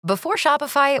Before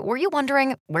Shopify, were you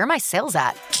wondering, where are my sales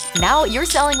at? Now you're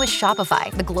selling with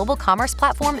Shopify, the global commerce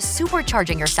platform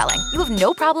supercharging your selling. You have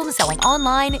no problem selling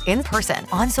online, in person,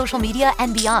 on social media,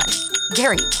 and beyond.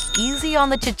 Gary, easy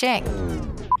on the cha-ching.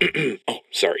 Oh,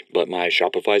 sorry, but my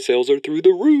Shopify sales are through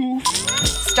the roof.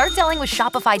 Start selling with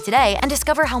Shopify today and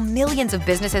discover how millions of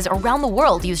businesses around the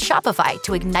world use Shopify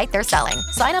to ignite their selling.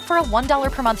 Sign up for a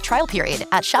 $1 per month trial period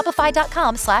at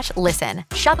shopify.com/listen.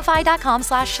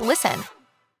 Shopify.com/listen.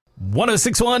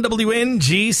 106.1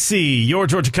 WNGC, your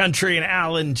Georgia Country, and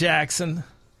Alan Jackson.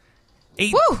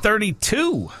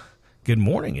 8:32. Good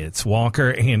morning. It's Walker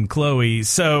and Chloe.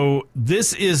 So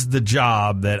this is the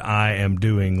job that I am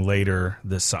doing later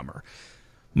this summer.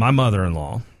 My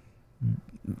mother-in-law,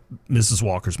 Mrs.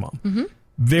 Walker's mom,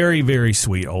 very, very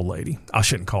sweet old lady. I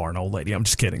shouldn't call her an old lady. I'm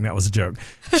just kidding. That was a joke.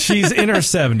 She's in her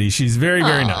 70s. She's very,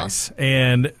 very nice.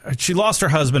 And she lost her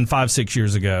husband 5-6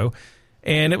 years ago.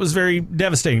 And it was very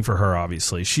devastating for her,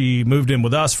 obviously. She moved in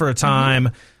with us for a time.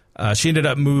 She ended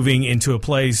up moving into a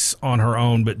place on her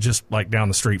own, but just like down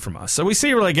the street from us. So we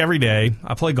see her like every day.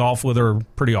 I play golf with her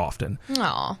pretty often.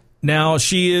 Aww. Now,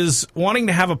 she is wanting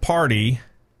to have a party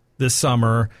this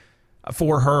summer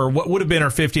for her, what would have been her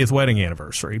 50th wedding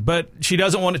anniversary. But she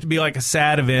doesn't want it to be like a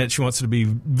sad event. She wants it to be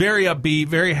very upbeat,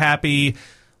 very happy.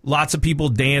 Lots of people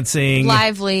dancing.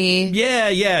 Lively.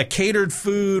 Yeah. Catered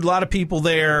food, a lot of people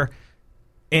there.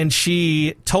 And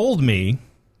she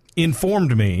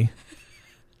informed me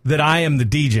that I am the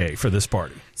DJ for this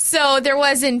party. So there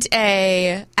wasn't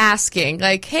a asking,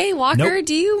 like, hey, Walker, Nope.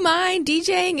 do you mind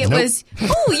DJing? It Nope. was,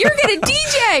 oh, you're going to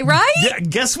DJ, right? Yeah,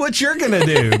 guess what you're going to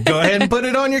do? Go ahead and put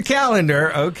it on your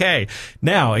calendar. Okay.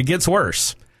 Now, it gets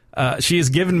worse. She has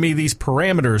given me these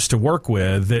parameters to work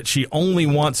with that she only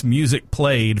wants music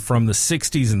played from the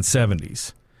 60s and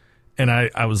 70s. And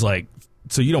I was like,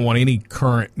 so you don't want any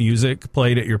current music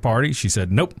played at your party? She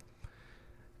said, nope.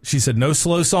 She said, no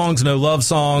slow songs, no love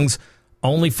songs,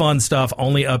 only fun stuff,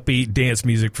 only upbeat dance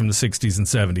music from the 60s and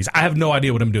 70s. I have no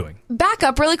idea what I'm doing. Back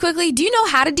up really quickly. Do you know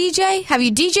how to DJ? Have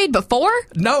you DJ'd before?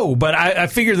 No, but I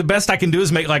figure the best I can do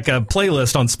is make like a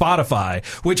playlist on Spotify,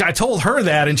 which I told her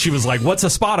that, and she was like, what's a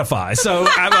Spotify? So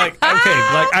I'm like,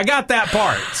 okay, like I got that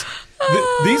part.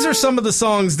 These are some of the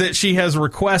songs that she has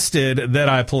requested that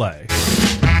I play.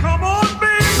 Come on, baby.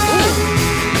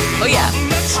 Oh, yeah.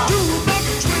 Let's do the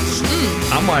twist.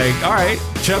 I'm like, all right,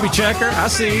 Chubby Checker, I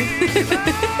see you.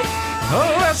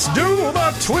 Oh, let's do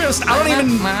the twist.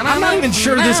 I'm not even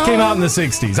sure this came out in the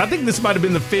 60s. I think this might have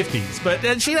been the 50s,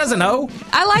 but she doesn't know.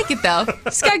 I like it, though.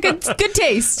 It's got good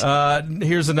taste.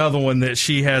 Here's another one that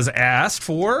she has asked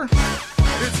for.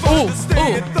 It's fun to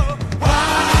stay at the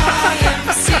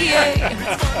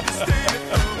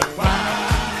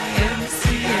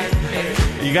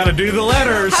You got to do the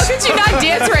letters. How could you not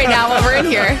dance right now while we're in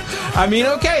here? I mean,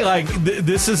 okay, like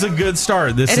this is a good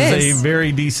start. This is a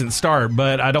very decent start,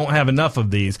 but I don't have enough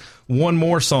of these. One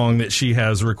more song that she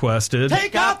has requested.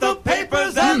 Take out the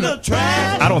papers and the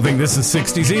trash. I don't think this is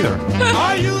 60s either.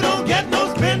 Or you don't get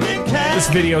no spending cash. This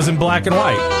video's in black and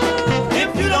white.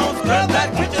 If you don't scrub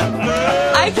that kitchen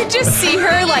floor. I could just see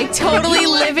her, like, totally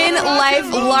living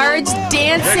life large,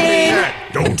 dancing.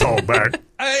 Don't talk back.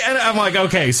 And I'm like,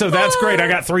 okay, so that's great. I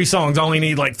got 3 songs. I only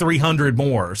need like 300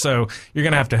 more. So you're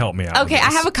going to have to help me out. Okay,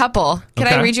 I have a couple. Can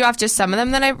I read you off just some of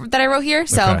them that I wrote here?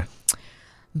 So, Okay.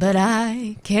 But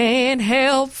I can't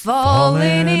help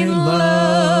falling in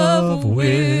love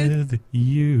with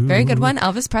you. Very good one,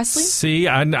 Elvis Presley. See,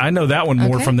 I know that one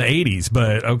more Okay. from the 80s,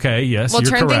 but okay, yes, We'll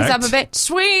you're turn correct. things up a bit.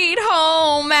 Sweet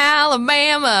home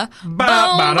Alabama. Boom, boom,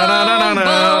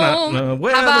 Ba-da-ba-da-da-da-da-da. boom.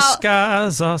 Where How the about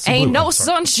skies are so ain't blue. no I'm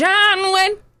sorry. sunshine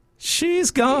when... She's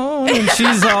gone, and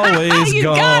she's always You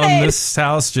got gone. it. This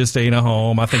house just ain't a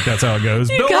home. I think that's how it goes.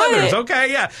 Bill got Withers. it.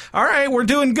 Okay, yeah. All right, we're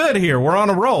doing good here. We're on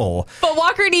a roll. But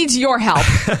Walker needs your help.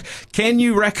 Can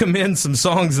you recommend some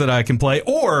songs that I can play?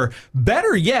 Or,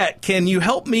 better yet, can you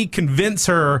help me convince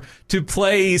her to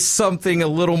play something a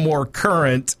little more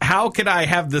current? How could I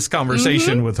have this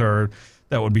conversation with her?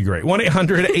 That would be great.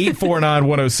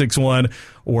 1-800-849-1061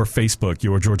 or Facebook,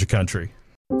 Your Georgia Country.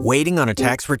 Waiting on a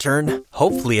tax return?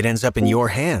 Hopefully it ends up in your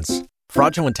hands.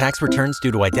 Fraudulent tax returns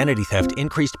due to identity theft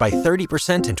increased by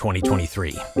 30% in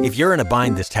 2023. If you're in a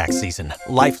bind this tax season,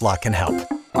 LifeLock can help.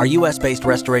 Our U.S.-based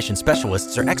restoration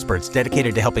specialists are experts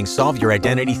dedicated to helping solve your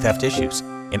identity theft issues.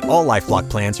 And all LifeLock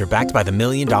plans are backed by the $1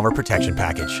 Million Protection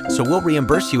Package. So we'll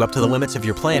reimburse you up to the limits of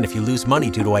your plan if you lose money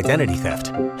due to identity theft.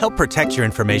 Help protect your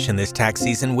information this tax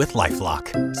season with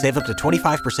LifeLock. Save up to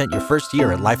 25% your first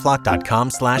year at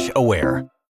LifeLock.com/aware.